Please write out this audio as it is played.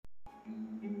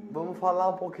Vamos falar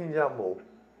um pouquinho de amor.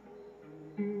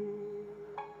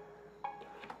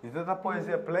 De tanta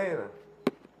poesia plena,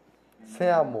 sem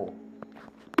amor.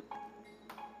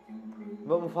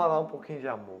 Vamos falar um pouquinho de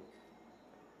amor.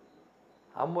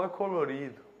 Amor é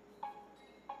colorido.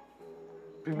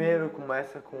 Primeiro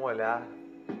começa com o olhar,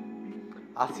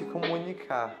 a se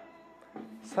comunicar.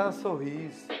 Sai um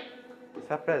sorriso,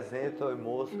 se apresenta, oi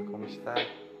moça, como está?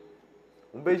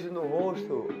 Um beijo no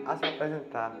rosto, a se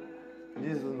apresentar,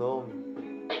 diz o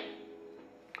nome.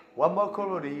 O amor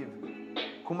colorido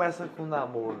começa com o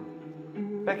namoro,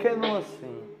 pequeno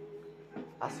assim,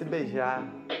 a se beijar.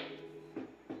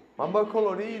 O amor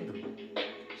colorido,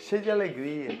 cheio de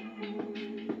alegria,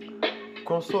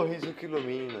 com um sorriso que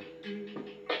ilumina.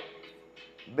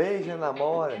 Beija,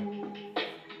 namora,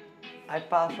 aí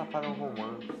passa para um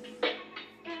romance,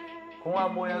 com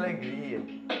amor e alegria,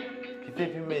 que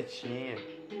tem pimentinha,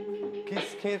 que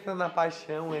esquenta na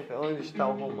paixão onde está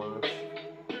o romance.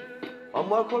 O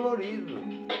amor é colorido,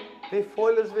 tem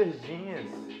folhas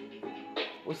verdinhas,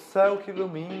 o céu que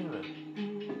ilumina,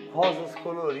 rosas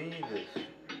coloridas.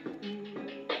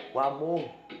 O amor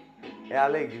é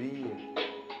alegria,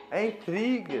 é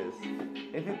intrigas,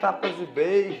 entre tapas e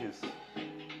beijos,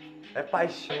 é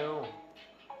paixão,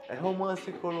 é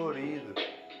romance colorido.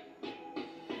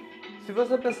 Se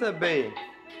você perceber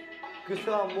que o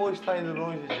seu amor está indo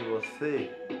longe de você,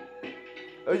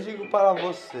 eu digo para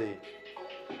você,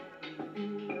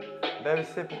 deve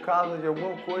ser por causa de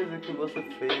alguma coisa que você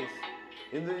fez,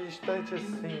 indo distante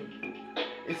assim.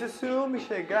 E se o ciúme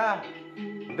chegar,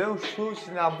 dê um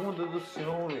chute na bunda do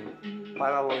ciúme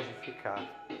para longe ficar.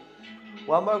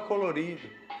 O amor é colorido,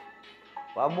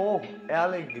 o amor é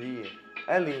alegria,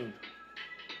 é lindo.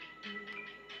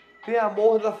 Tem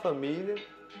amor da família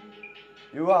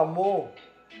e o amor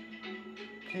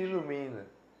que ilumina,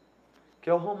 que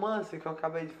é o romance que eu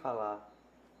acabei de falar.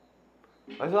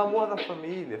 Mas o amor da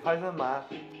família faz amar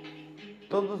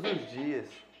todos os dias.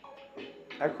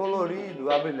 É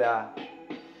colorido a brilhar.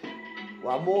 O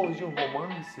amor de um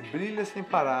romance brilha sem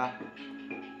parar,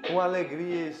 com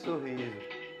alegria e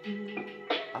sorriso.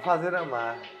 A fazer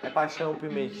amar é paixão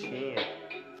pimentinha,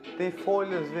 tem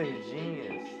folhas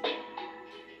verdinhas.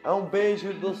 É um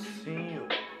beijo docinho,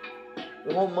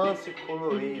 um romance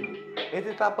colorido.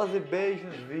 Entre tapas e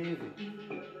beijos vive,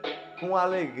 com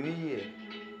alegria.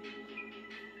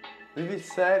 Vive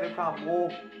sério com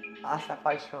amor, a se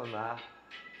apaixonar,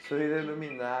 sorrir a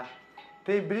iluminar.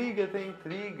 Tem briga, tem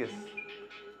intrigas,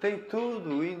 tem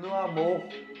tudo e no amor.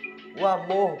 O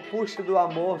amor puxa do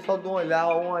amor, só de um olhar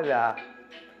a um olhar.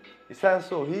 E sai um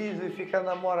sorriso e fica a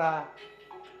namorar.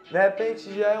 De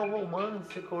repente já é um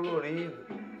romance colorido,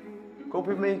 com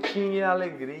pimentinha e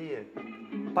alegria,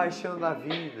 paixão da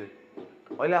vida.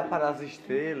 Olhar para as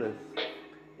estrelas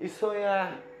e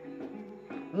sonhar.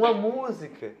 Uma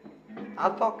música a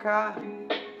tocar,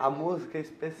 a música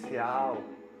especial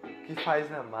que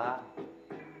faz amar,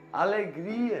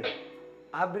 alegria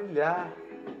a brilhar,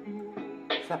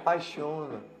 se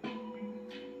apaixona,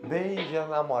 beija a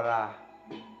namorar,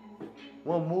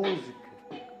 uma música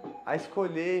a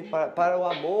escolher para o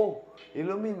amor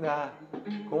iluminar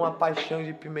com a paixão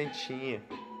de pimentinha.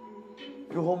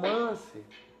 Que o romance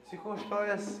se constrói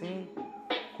assim,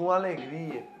 com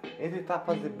alegria, entre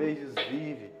tapas e beijos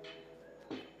vive,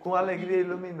 com alegria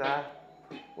iluminar,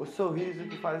 o sorriso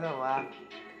que faz amar.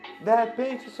 De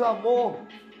repente o seu amor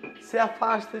se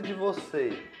afasta de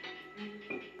você,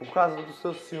 por causa do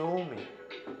seu ciúme,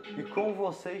 e com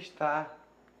você está.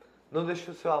 Não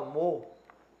deixe o seu amor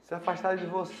se afastar de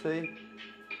você.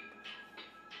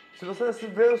 Se você se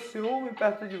vê o ciúme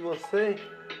perto de você,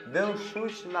 dê um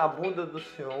chute na bunda do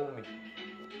ciúme.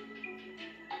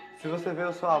 Se você vê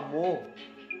o seu amor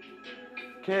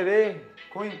querer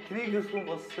com intrigas com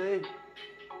você,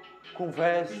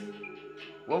 converse.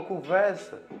 Uma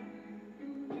conversa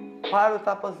para o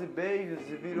tapas e beijos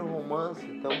e vira um romance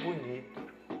tão bonito,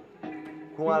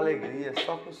 com alegria,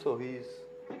 só com um sorriso.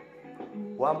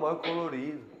 O amor é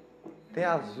colorido, tem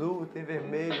azul, tem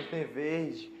vermelho, tem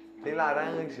verde, tem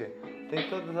laranja, tem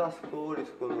todas as cores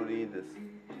coloridas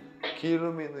que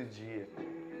iluminam o dia.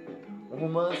 Um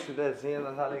romance desenha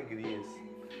as alegrias,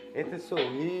 entre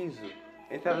sorriso,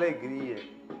 entre alegria,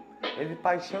 entre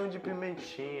paixão de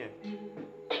pimentinha.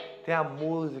 Tem a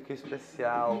música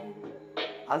especial,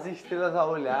 as estrelas a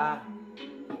olhar,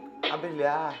 a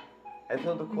brilhar, é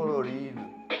todo colorido,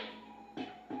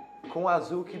 com o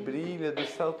azul que brilha do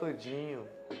céu todinho,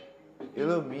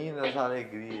 ilumina as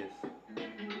alegrias.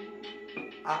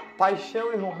 A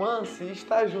paixão e romance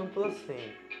está junto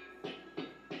assim,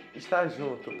 está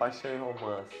junto, paixão e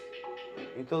romance,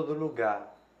 em todo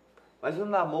lugar. Mas o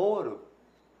namoro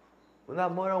O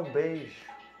namoro é um beijo,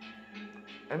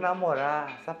 é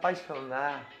namorar, se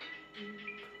apaixonar,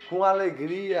 com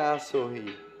alegria a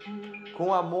sorrir,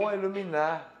 com amor a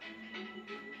iluminar,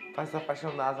 faz se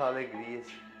apaixonar as alegrias.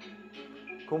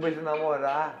 Com beijo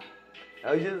namorar,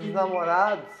 é o dia dos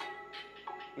namorados,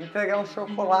 entregar um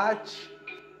chocolate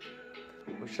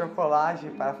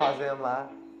para fazer amar,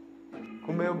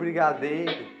 comer um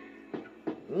brigadeiro,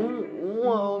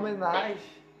 uma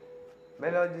homenagem,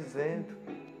 melhor dizendo,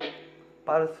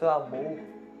 para o seu amor.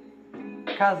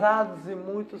 Casados em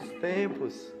muitos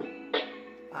tempos,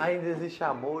 ainda existe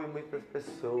amor em muitas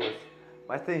pessoas,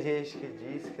 mas tem gente que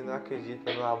diz que não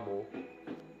acredita no amor.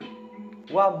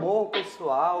 O amor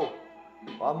pessoal,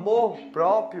 o amor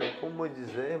próprio, como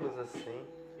dizemos assim,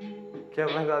 que é o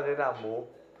verdadeiro amor.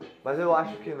 Mas eu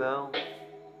acho que não.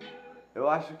 Eu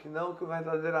acho que não, que o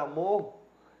verdadeiro amor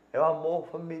é o amor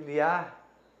familiar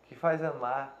que faz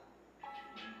amar.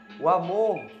 O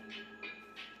amor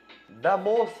da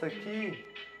moça que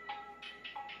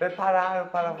prepararam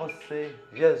para você,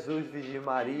 Jesus, Virgem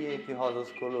Maria, entre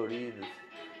rosas coloridas.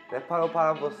 Preparou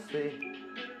para você,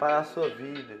 para a sua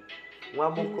vida, um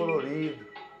amor colorido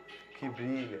que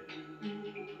brilha.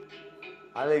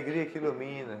 Alegria que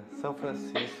ilumina, São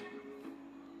Francisco.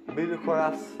 Brilha o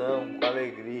coração com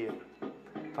alegria,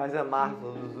 faz amar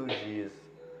todos os dias.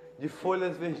 De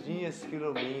folhas verdinhas que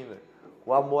ilumina,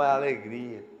 o amor é a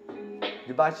alegria.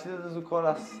 De batidas do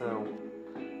coração,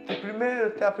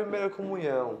 até a primeira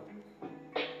comunhão,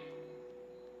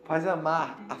 faz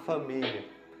amar a família.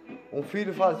 Um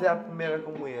filho fazer a primeira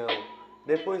comunhão,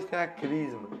 depois tem a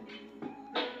crisma,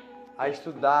 a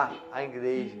estudar a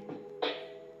igreja.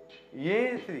 E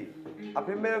entre a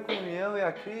primeira comunhão e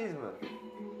a crisma,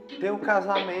 tem um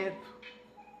casamento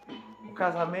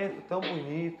tão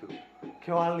bonito, que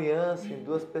é uma aliança em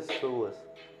duas pessoas.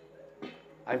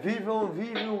 Aí vive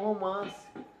um romance,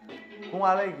 com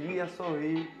alegria a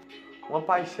sorrir, uma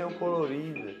paixão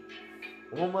colorida,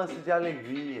 um romance de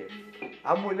alegria.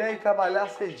 A mulher ir trabalhar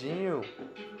cedinho,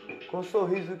 com um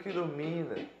sorriso que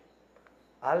ilumina,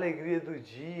 a alegria do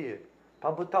dia,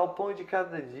 para botar o pão de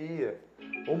cada dia.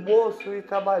 O moço ir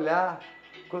trabalhar,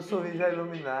 com um sorriso a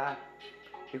iluminar.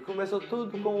 E começou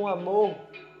tudo com um amor,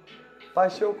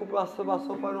 paixão com passou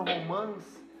para um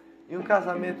romance, e um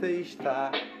casamento aí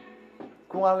está,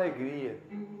 com alegria.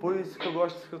 Por isso que eu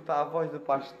gosto de escutar a voz do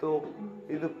pastor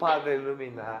e do padre a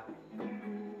iluminar.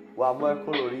 O amor é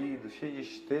colorido, cheio de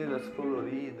estrelas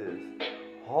coloridas,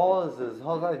 rosas,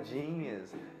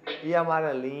 rosadinhas e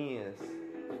amarelinhas,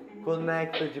 com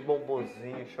néctar de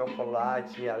bombonzinho,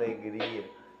 chocolate e alegria,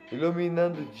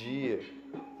 iluminando o dia.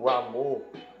 O amor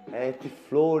é entre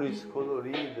flores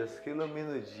coloridas que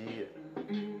iluminam o dia.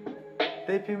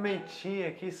 Tem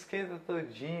pimentinha que esquenta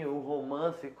todinho o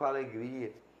romance com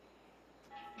alegria.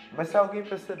 Mas se alguém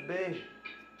perceber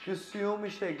que o ciúme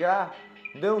chegar,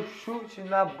 dê um chute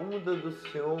na bunda do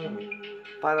ciúme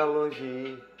para longe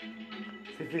ir.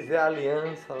 Se fizer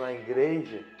aliança na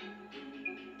igreja,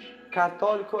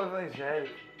 católico ou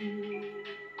evangélico,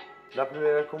 da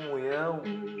primeira comunhão,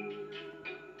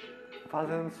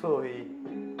 fazendo sorrir.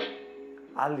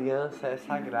 A aliança é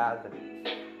sagrada,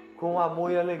 com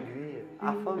amor e alegria,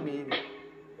 a família,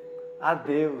 a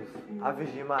Deus, a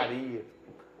Virgem Maria,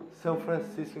 São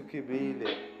Francisco que brilha,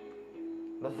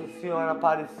 Nossa Senhora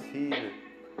Aparecida,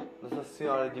 Nossa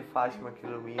Senhora de Fátima que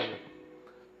ilumina,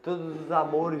 todos os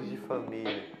amores de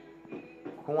família,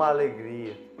 com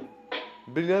alegria,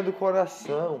 brilhando o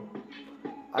coração,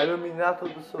 a iluminar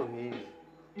todo o sorriso.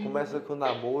 Começa com o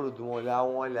namoro, de um olhar a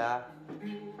um olhar,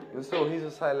 e o sorriso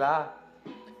sai lá,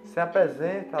 se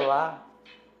apresenta lá,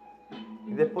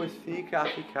 e depois fica a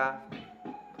ficar.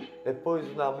 Depois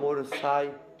o namoro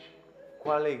sai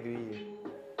com alegria,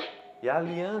 e a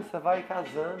aliança vai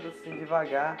casando assim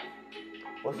devagar,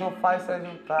 ou só faz se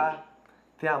juntar.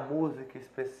 Tem a música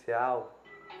especial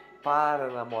para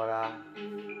namorar,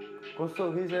 com o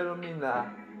sorriso a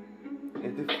iluminar,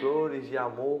 entre flores de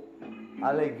amor,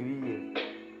 alegria,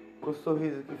 com o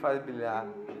sorriso que faz brilhar.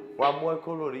 O amor é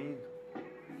colorido,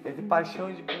 entre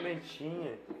paixão de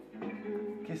pimentinha,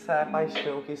 que sai a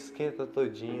paixão que esquenta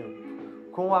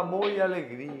todinho, com amor e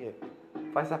alegria,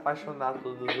 faz se apaixonar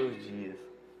todos os dias.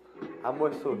 Amor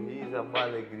é sorriso, amor é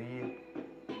alegria,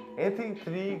 entre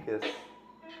intrigas,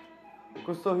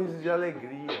 com sorriso de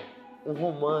alegria, um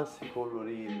romance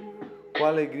colorido, com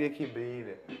alegria que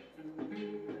brilha.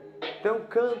 Tem um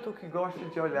canto que gosto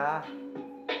de olhar,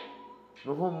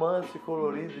 no romance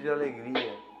colorido de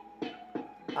alegria,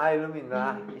 a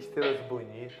iluminar estrelas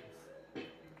bonitas,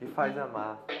 que faz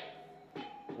amar.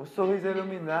 Um sorriso a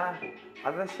iluminar,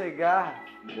 até chegar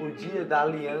o dia da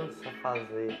aliança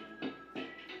fazer.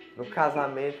 no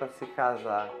casamento a se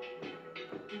casar,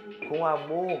 com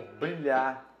amor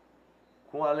brilhar,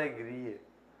 com alegria,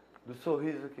 do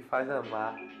sorriso que faz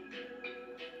amar,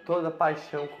 toda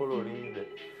paixão colorida,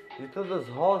 de todas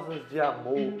rosas de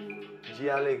amor, de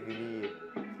alegria,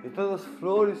 de todas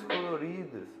flores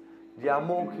coloridas, de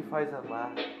amor que faz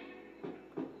amar.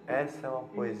 Essa é uma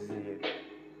poesia,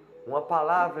 uma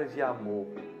palavra de amor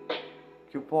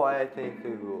que o poeta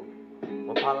entregou,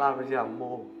 uma palavra de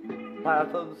amor para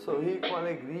todos sorrir com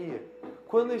alegria.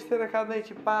 Quando a estrela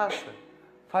cadente passa,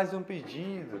 faz um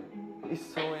pedido e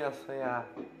sonha a sonhar,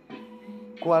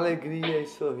 com alegria e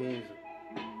sorriso,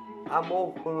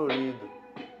 amor colorido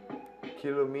que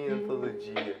ilumina todo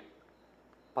dia.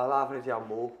 Palavra de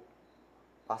amor,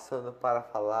 passando para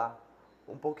falar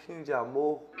um pouquinho de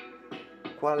amor,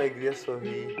 com alegria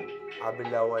sorrir, a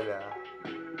brilhar o olhar.